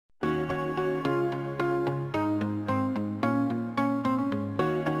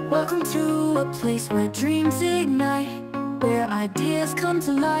Welcome to a place where dreams ignite, where ideas come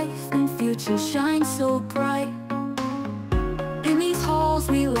to life and futures shine so bright. In these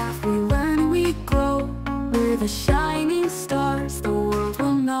halls we laugh, we learn, we grow. We're the shining stars the world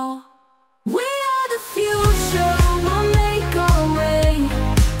will know. We are the future, we'll make our way.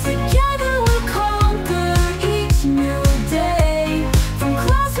 Together we'll conquer each new day. From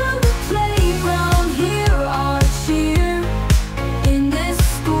classroom to playground, hear our cheer. In this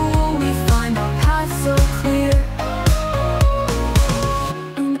school we find our path so clear.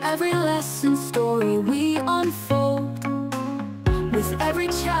 In every lesson story we unfold, with every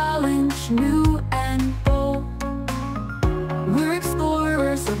challenge new and bold. We're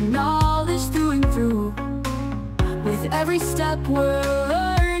explorers of knowledge through and through. With every step we're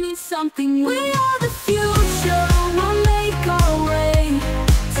learning something. We are the future, we'll make our way.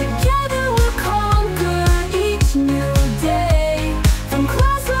 Together we'll conquer each new day. From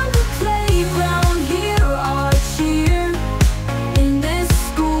classroom to playground, hear our cheer. In this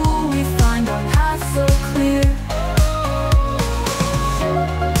school we find our path so clear.